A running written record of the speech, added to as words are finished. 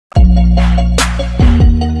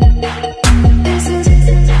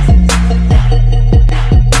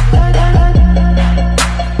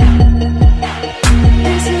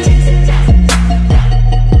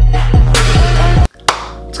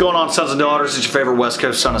Sons and daughters, it's your favorite West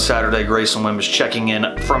Coast son of Saturday, Grayson Wimbish, checking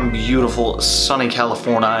in from beautiful sunny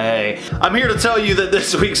California. I'm here to tell you that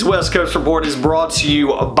this week's West Coast Report is brought to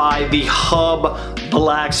you by the Hub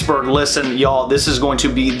Blacksburg. Listen, y'all, this is going to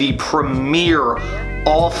be the premier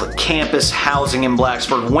off-campus housing in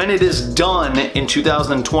Blacksburg. When it is done in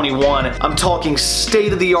 2021, I'm talking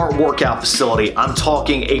state-of-the-art workout facility. I'm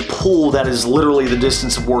talking a pool that is literally the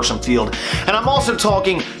distance of Worsham Field. And I'm also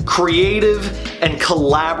talking creative and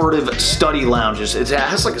collaborative study lounges. It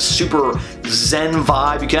has like a super zen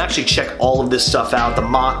vibe. You can actually check all of this stuff out, the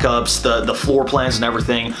mock-ups, the floor plans and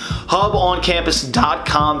everything.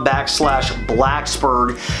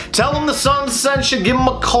 huboncampus.com/Blacksburg. Tell them the Sun sent you, give them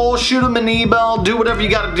a call, shoot them an email, do whatever you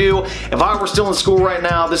got to do. If I were still in school right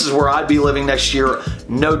now, this is where I'd be living next year,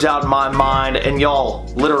 no doubt in my mind. And y'all,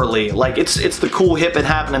 literally, like it's the cool, hip, and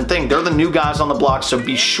happening thing. They're the new guys on the block, so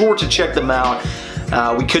be sure to check them out.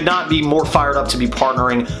 We could not be more fired up to be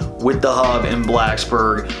partnering with the Hub in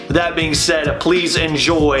Blacksburg. With that being said, please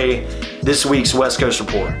enjoy this week's West Coast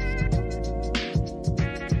Report.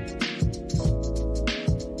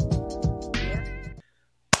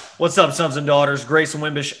 What's up, sons and daughters? Grayson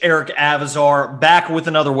Wimbish, Eric Avissar, back with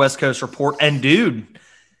another West Coast Report. And dude,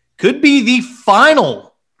 could be the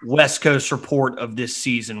final West Coast Report of this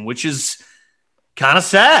season, which is kind of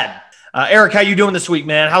sad. Eric, how you doing this week,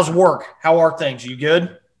 man? How's work? How are things? You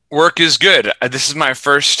good? Work is good. This is my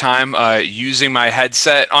first time using my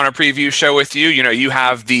headset on a preview show with you. You know, you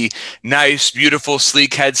have the nice, beautiful,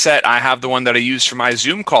 sleek headset. I have the one that I use for my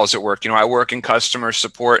Zoom calls at work. You know, I work in customer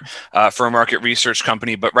support for a market research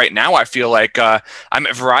company, but right now I feel like I'm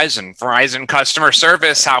at Verizon customer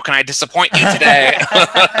service. How can I disappoint you today?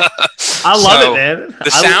 I love it, man.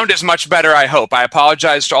 The sound is much better, I hope. I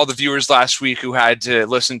apologize to all the viewers last week who had to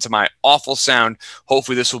listen to my awful sound.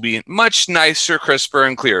 Hopefully this will be much nicer, crisper,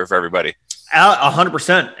 and clearer for everybody.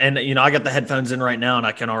 100%. And, you know, I got the headphones in right now and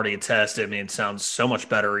I can already attest. I mean, it sounds so much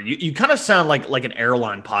better. You kind of sound like an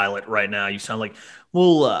airline pilot right now. You sound like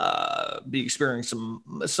we'll be experiencing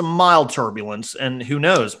some mild turbulence, and who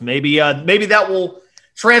knows, maybe that will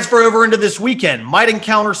transfer over into this weekend. Might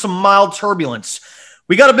encounter some mild turbulence.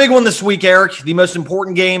 We got a big one this week, Eric. The most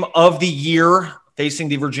important game of the year, facing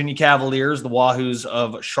the Virginia Cavaliers, the Wahoos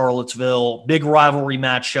of Charlottesville. Big rivalry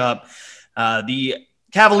matchup. The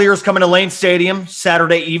Cavaliers coming to Lane Stadium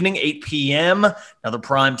Saturday evening, 8 p.m. Another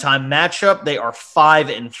primetime matchup. They are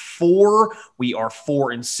 5-4. We are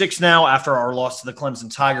 4-6 now after our loss to the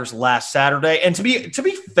Clemson Tigers last Saturday. And to be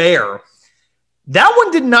fair, that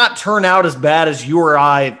one did not turn out as bad as you or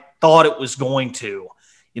I thought it was going to.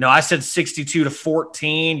 You know, I said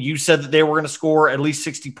 62-14. You said that they were going to score at least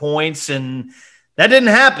 60 points, and that didn't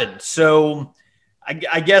happen. So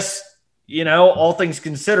I guess, you know, all things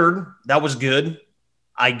considered, that was good,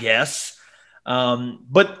 I guess.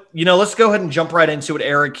 But, you know, let's go ahead and jump right into it,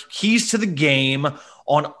 Eric. Keys to the game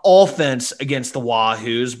on offense against the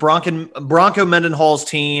Wahoos. Bronco Mendenhall's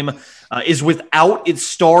team is without its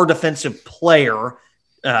star defensive player,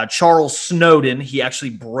 Charles Snowden. He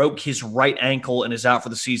actually broke his right ankle and is out for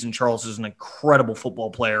the season. Charles is an incredible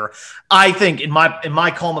football player. I think, in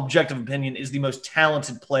my calm, objective opinion, is the most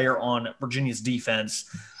talented player on Virginia's defense.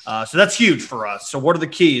 So that's huge for us. So what are the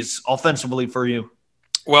keys offensively for you?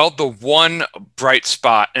 Well, the one bright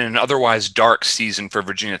spot in an otherwise dark season for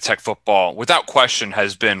Virginia Tech football, without question,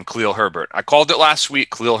 has been Khalil Herbert. I called it last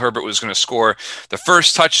week. Khalil Herbert was going to score the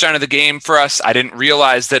first touchdown of the game for us. I didn't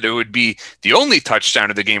realize that it would be the only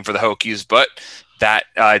touchdown of the game for the Hokies, but that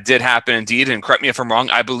did happen indeed. And correct me if I'm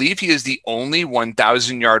wrong, I believe he is the only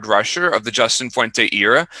 1,000-yard rusher of the Justin Fuente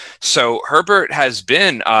era. So Herbert has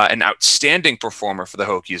been an outstanding performer for the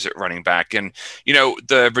Hokies at running back. And, you know,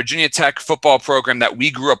 the Virginia Tech football program that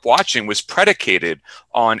we grew up watching was predicated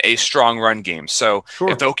on a strong run game. So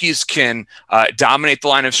if the Hokies can dominate the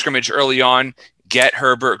line of scrimmage early on, get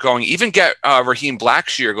Herbert going, even get Raheem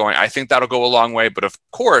Blackshear going, I think that'll go a long way. But of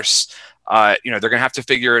course, you know, they're going to have to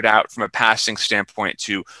figure it out from a passing standpoint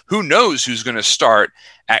too. Who knows who's going to start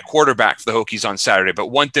at quarterback for the Hokies on Saturday. But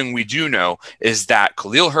one thing we do know is that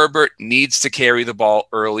Khalil Herbert needs to carry the ball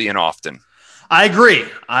early and often. I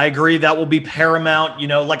agree. That will be paramount. You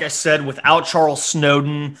know, like I said, without Charles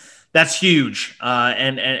Snowden, that's huge.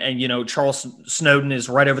 And you know, Charles Snowden is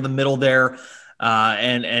right over the middle there.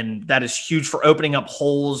 And that is huge for opening up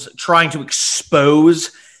holes, trying to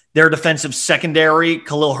expose their defensive secondary.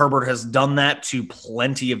 Khalil Herbert has done that to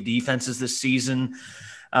plenty of defenses this season.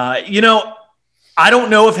 You know, I don't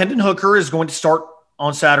know if Hendon Hooker is going to start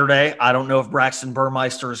on Saturday. I don't know if Braxton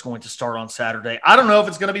Burmeister is going to start on Saturday. I don't know if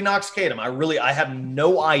it's going to be Knox Kadum. I have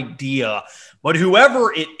no idea. But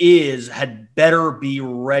whoever it is had better be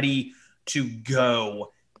ready to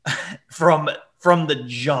go from the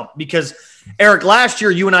jump. Because, Eric, last year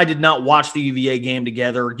you and I did not watch the UVA game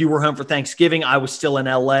together. You were home for Thanksgiving. I was still in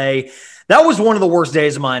LA. That was one of the worst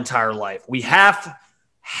days of my entire life. We have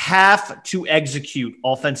to execute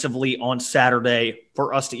offensively on Saturday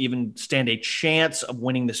for us to even stand a chance of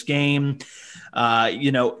winning this game.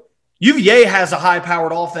 UVA has a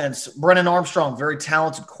high-powered offense. Brennan Armstrong, very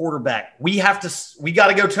talented quarterback. We got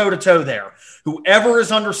to go toe-to-toe there. Whoever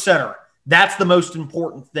is under center, that's the most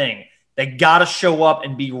important thing. They got to show up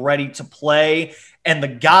and be ready to play. And the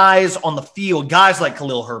guys on the field, guys like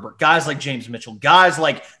Khalil Herbert, guys like James Mitchell, guys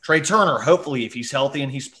like Trey Turner, hopefully if he's healthy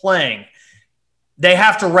and he's playing, they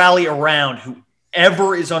have to rally around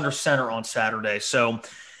whoever is under center on Saturday. So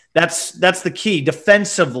that's the key.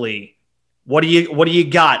 Defensively, what do you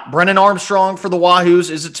got? Brennan Armstrong for the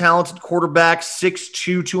Wahoos is a talented quarterback,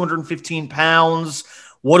 6'2", 215 pounds.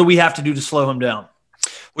 What do we have to do to slow him down?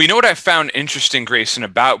 Well, you know what I found interesting, Grayson,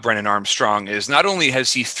 about Brennan Armstrong is not only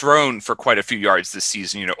has he thrown for quite a few yards this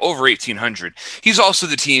season, over 1,800, he's also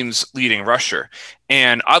the team's leading rusher.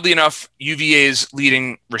 And oddly enough, UVA's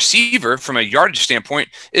leading receiver from a yardage standpoint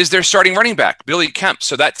is their starting running back, Billy Kemp.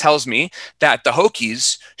 So that tells me that the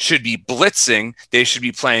Hokies should be blitzing. They should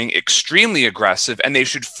be playing extremely aggressive, and they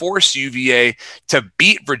should force UVA to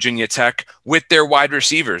beat Virginia Tech with their wide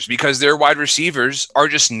receivers because their wide receivers are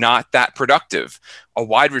just not that productive. A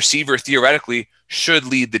wide receiver theoretically should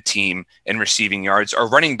lead the team in receiving yards. Our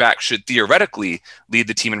running back should theoretically lead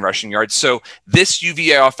the team in rushing yards. So this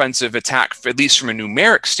UVA offensive attack, at least from a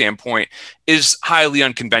numeric standpoint, is highly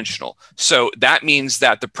unconventional. So that means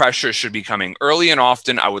that the pressure should be coming early and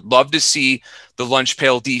often. I would love to see the lunch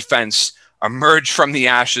pail defense emerge from the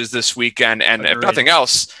ashes this weekend. And if nothing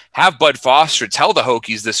else, have Bud Foster tell the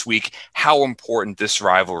Hokies this week how important this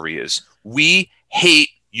rivalry is. We hate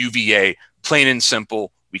UVA, plain and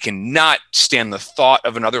simple. We cannot stand the thought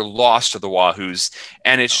of another loss to the Wahoos,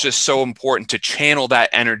 and it's just so important to channel that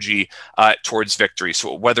energy towards victory.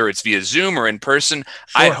 So whether it's via Zoom or in person,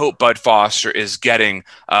 sure. I hope Bud Foster is getting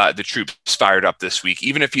the troops fired up this week.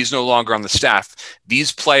 Even if he's no longer on the staff,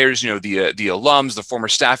 these players, the alums, the former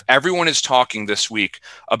staff, everyone is talking this week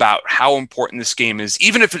about how important this game is,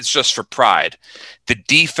 even if it's just for pride. The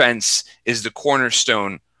defense is the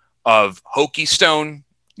cornerstone of Hokie Stone,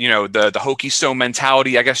 the Hokie Stone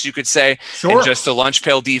mentality, I guess you could say, sure. And just the lunch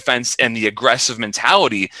pail defense and the aggressive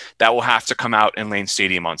mentality that will have to come out in Lane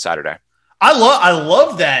Stadium on Saturday. I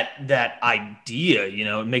love that idea.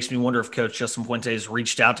 It makes me wonder if Coach Justin Fuentes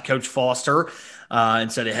reached out to Coach Foster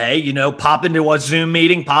and said, hey, pop into a Zoom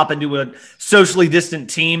meeting, pop into a socially distant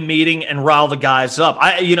team meeting and rile the guys up.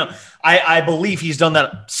 I believe he's done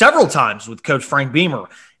that several times with Coach Frank Beamer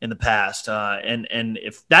in the past. And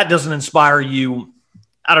if that doesn't inspire you,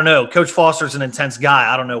 I don't know. Coach Foster's an intense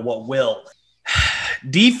guy. I don't know what will.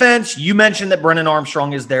 Defense, you mentioned that Brennan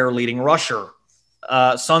Armstrong is their leading rusher.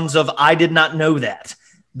 Sons of, I did not know that.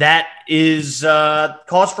 That is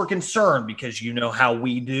cause for concern because you know how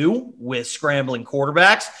we do with scrambling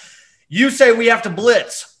quarterbacks. You say we have to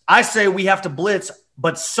blitz. I say we have to blitz,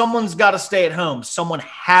 but someone's got to stay at home. Someone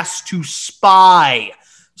has to spy.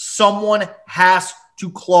 Someone has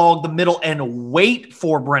to clog the middle and wait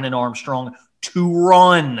for Brennan Armstrong to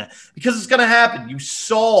run because it's going to happen. You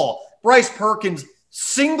saw Bryce Perkins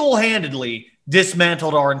single-handedly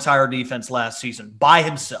dismantled our entire defense last season by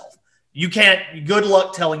himself. You can't, good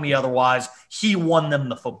luck telling me otherwise. He won them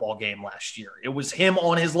the football game last year. It was him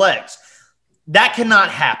on his legs. That cannot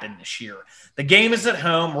happen this year. The game is at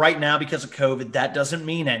home right now because of COVID. That doesn't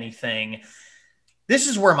mean anything. This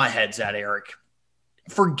is where my head's at, Eric.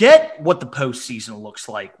 Forget what the postseason looks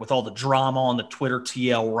like with all the drama on the Twitter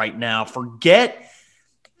TL right now. Forget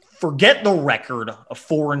the record of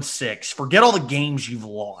 4-6. Forget all the games you've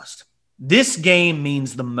lost. This game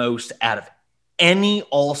means the most out of any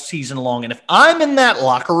all season long. And if I'm in that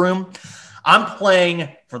locker room, I'm playing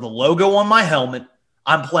for the logo on my helmet.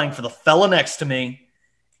 I'm playing for the fella next to me.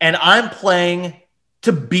 And I'm playing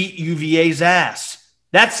to beat UVA's ass.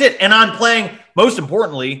 That's it. And I'm playing, most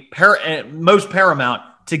importantly, most paramount,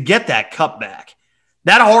 to get that cup back.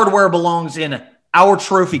 That hardware belongs in our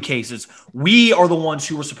trophy cases. We are the ones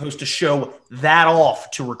who are supposed to show that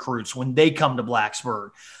off to recruits when they come to Blacksburg.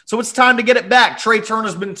 So it's time to get it back. Trey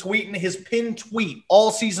Turner's been tweeting his pinned tweet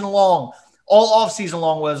all season long. All off season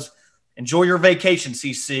long was, Enjoy your vacation,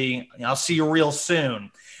 CC. I'll see you real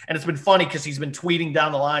soon. And it's been funny because he's been tweeting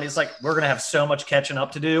down the line. He's like, we're going to have so much catching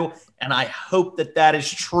up to do. And I hope that that is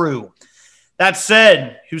true. That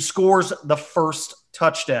said, who scores the first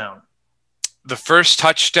touchdown? The first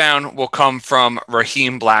touchdown will come from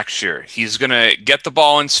Raheem Blackshear. He's going to get the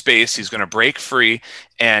ball in space. He's going to break free.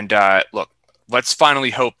 And look, let's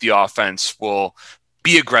finally hope the offense will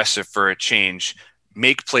be aggressive for a change,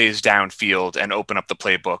 make plays downfield, and open up the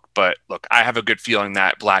playbook. But look, I have a good feeling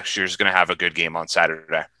that Blackshear is going to have a good game on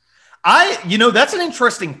Saturday. That's an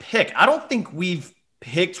interesting pick. I don't think we've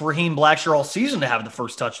picked Raheem Blackshear all season to have the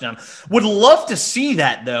first touchdown. Would love to see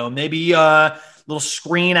that, though. Maybe little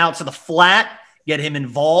screen out to the flat, get him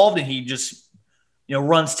involved, and he just,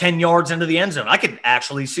 runs 10 yards into the end zone. I could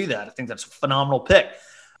actually see that. I think that's a phenomenal pick.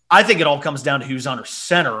 I think it all comes down to who's under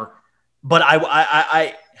center, but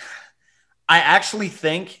I actually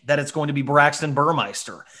think that it's going to be Braxton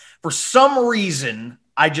Burmeister. For some reason,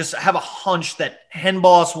 I just have a hunch that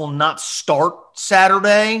Henboss will not start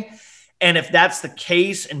Saturday. And if that's the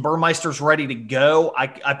case and Burmeister's ready to go,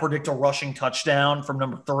 I predict a rushing touchdown from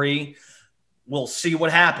number 3. We'll see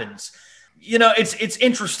what happens. It's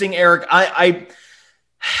interesting, Eric. I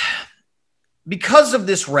because of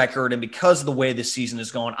this record and because of the way this season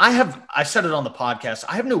is going, I said it on the podcast,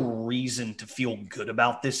 I have no reason to feel good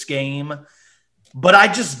about this game, but I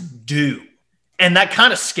just do. And that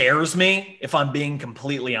kind of scares me, if I'm being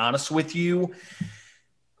completely honest with you.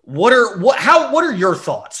 What are your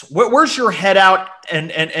thoughts? Where's your head out,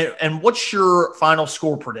 and what's your final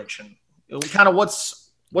score prediction? Kind of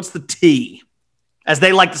what's the T, as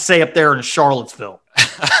they like to say up there in Charlottesville?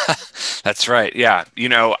 That's right. Yeah.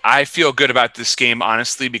 I feel good about this game,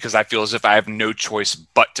 honestly, because I feel as if I have no choice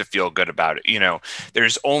but to feel good about it.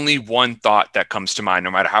 There's only one thought that comes to mind,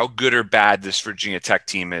 no matter how good or bad this Virginia Tech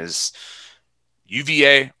team is.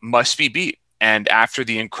 UVA must be beat. And after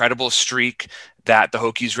the incredible streak that the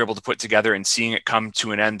Hokies were able to put together and seeing it come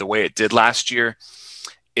to an end the way it did last year,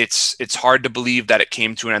 it's hard to believe that it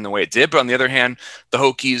came to an end the way it did. But on the other hand, the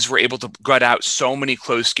Hokies were able to gut out so many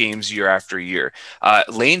close games year after year.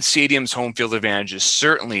 Lane Stadium's home field advantage is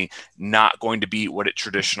certainly not going to be what it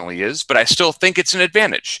traditionally is, but I still think it's an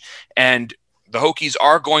advantage. And the Hokies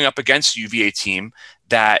are going up against a UVA team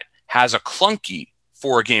that has a clunky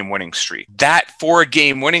 4-game winning streak. That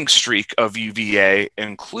 4-game winning streak of UVA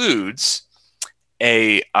includes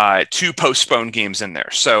a 2 postponed games in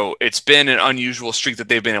there. So it's been an unusual streak that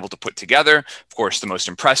they've been able to put together. Of course, the most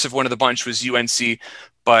impressive one of the bunch was UNC,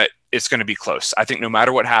 but it's going to be close. I think no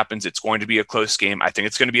matter what happens, it's going to be a close game. I think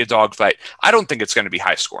it's going to be a dogfight. I don't think it's going to be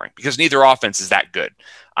high scoring because neither offense is that good.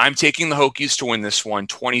 I'm taking the Hokies to win this one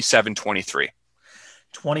 27-23.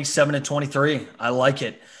 27-23. I like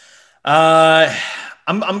it.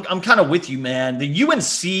 I'm kind of with you, man. The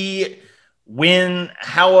UNC win,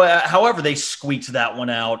 however they squeaked that one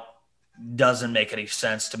out, doesn't make any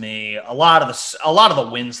sense to me. A lot of the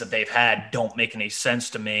wins that they've had don't make any sense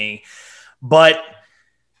to me. But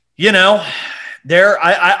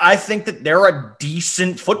I think that they're a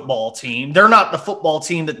decent football team. They're not the football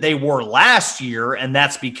team that they were last year, and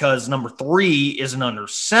that's because number 3 isn't under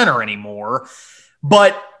center anymore.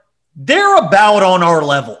 But they're about on our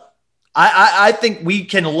level. I think we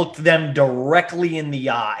can look them directly in the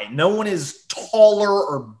eye. No one is taller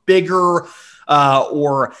or bigger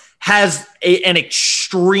or has an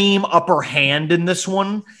extreme upper hand in this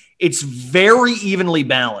one. It's very evenly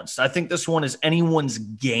balanced. I think this one is anyone's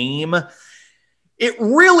game. It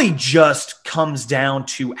really just comes down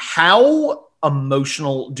to how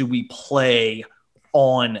emotional do we play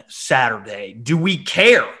on Saturday? Do we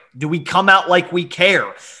care? Do we come out like we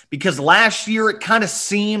care? Because last year it kind of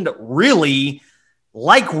seemed really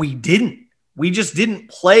like we didn't. We just didn't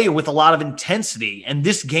play with a lot of intensity, and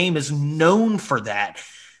this game is known for that.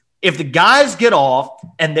 If the guys get off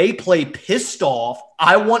and they play pissed off,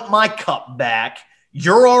 I want my cup back.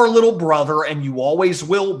 You're our little brother, and you always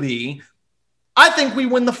will be. I think we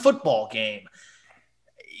win the football game.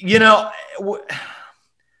 I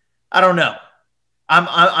don't know.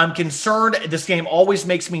 I'm concerned. This game always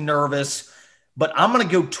makes me nervous, but I'm going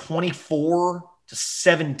to go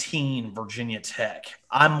 24-17 Virginia Tech.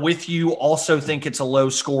 I'm with you. Also think it's a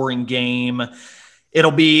low-scoring game.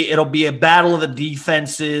 It'll be a battle of the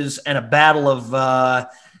defenses and a battle of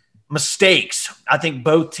mistakes. I think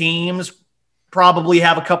both teams probably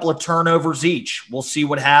have a couple of turnovers each. We'll see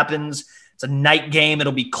what happens. It's a night game.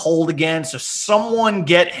 It'll be cold again, so someone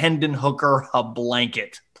get Hendon Hooker a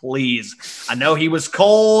blanket, please. I know he was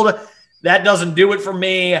cold. That doesn't do it for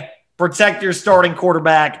me. Protect your starting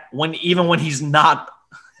quarterback even when he's not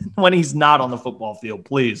on the football field,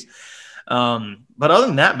 please. But other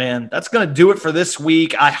than that, man, that's going to do it for this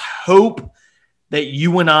week. I hope that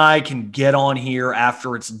you and I can get on here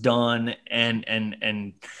after it's done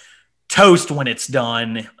and toast when it's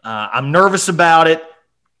done. I'm nervous about it.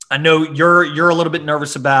 I know you're a little bit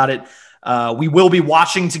nervous about it. We will be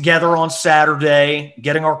watching together on Saturday,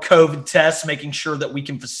 getting our COVID tests, making sure that we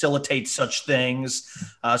can facilitate such things.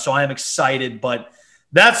 So I am excited, but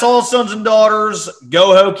that's all, sons and daughters. Go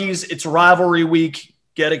Hokies. It's rivalry week.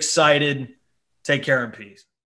 Get excited. Take care and peace.